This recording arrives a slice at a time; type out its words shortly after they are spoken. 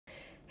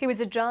He was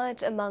a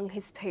giant among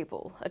his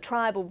people, a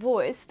tribal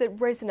voice that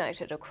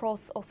resonated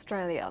across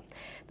Australia.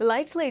 The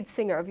late lead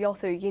singer of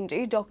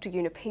Yunupingu, Dr.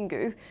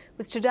 Yunupingu,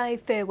 was today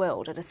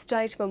farewelled at a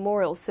state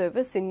memorial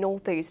service in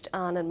northeast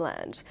Arnhem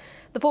Land.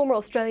 The former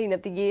Australian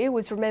of the Year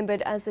was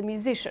remembered as a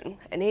musician,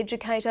 an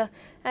educator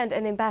and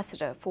an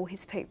ambassador for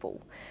his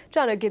people.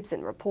 Jono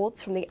Gibson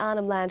reports from the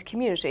Arnhem Land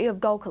community of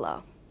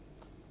Golkala.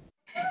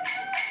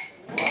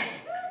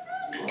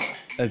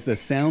 As the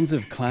sounds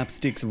of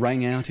clapsticks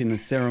rang out in the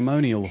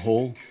ceremonial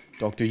hall,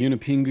 Dr.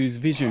 Yunupingu's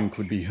vision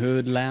could be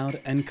heard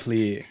loud and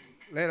clear.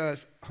 Let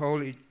us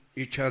hold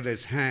each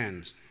other's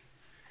hands,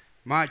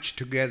 march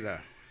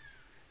together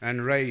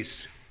and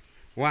raise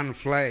one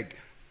flag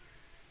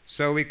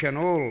so we can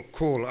all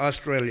call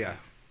Australia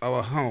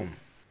our home.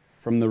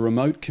 From the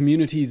remote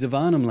communities of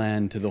Arnhem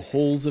Land to the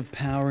halls of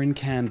power in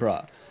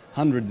Canberra,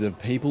 hundreds of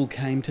people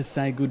came to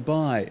say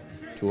goodbye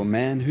to a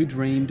man who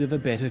dreamed of a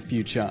better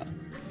future.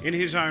 In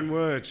his own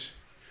words,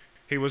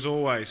 he was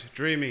always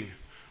dreaming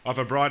of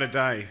a brighter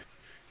day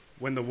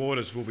when the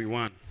waters will be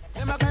one.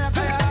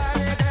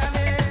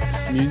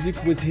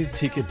 Music was his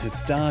ticket to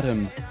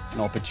stardom, an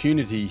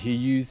opportunity he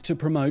used to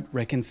promote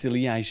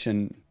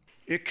reconciliation.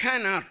 You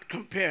cannot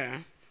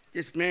compare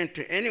this man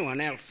to anyone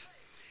else.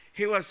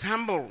 He was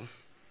humble,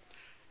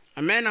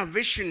 a man of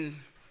vision,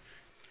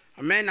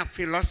 a man of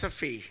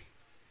philosophy,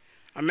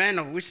 a man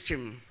of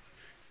wisdom,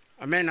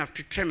 a man of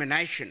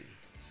determination.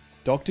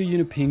 Dr.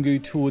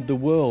 Yunupingu toured the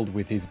world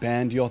with his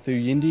band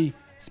Yunupingu,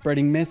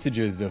 spreading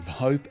messages of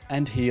hope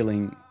and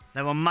healing.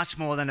 They were much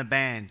more than a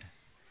band.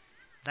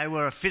 They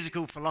were a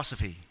physical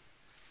philosophy,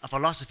 a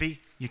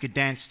philosophy you could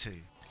dance to.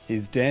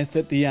 His death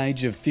at the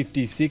age of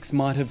 56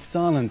 might have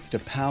silenced a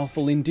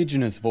powerful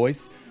Indigenous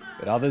voice,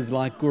 but others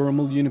like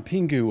Gurrumul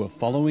Yunupingu are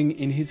following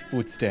in his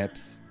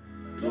footsteps.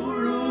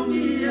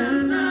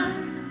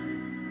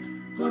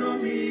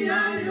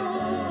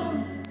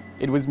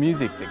 It was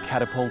music that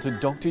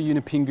catapulted Dr.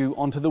 Yunupingu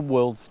onto the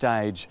world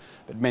stage,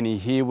 but many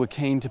here were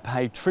keen to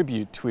pay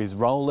tribute to his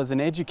role as an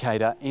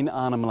educator in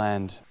Arnhem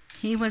Land.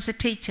 He was a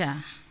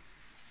teacher,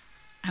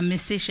 a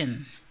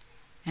musician,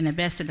 an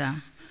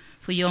ambassador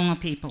for younger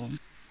people.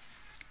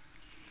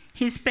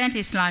 He spent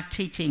his life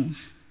teaching,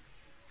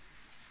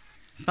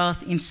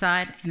 both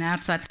inside and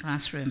outside the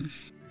classroom.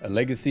 A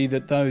legacy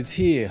that those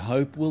here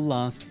hope will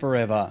last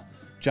forever.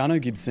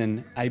 Jono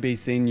Gibson,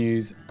 ABC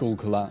News,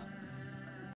 Golkala.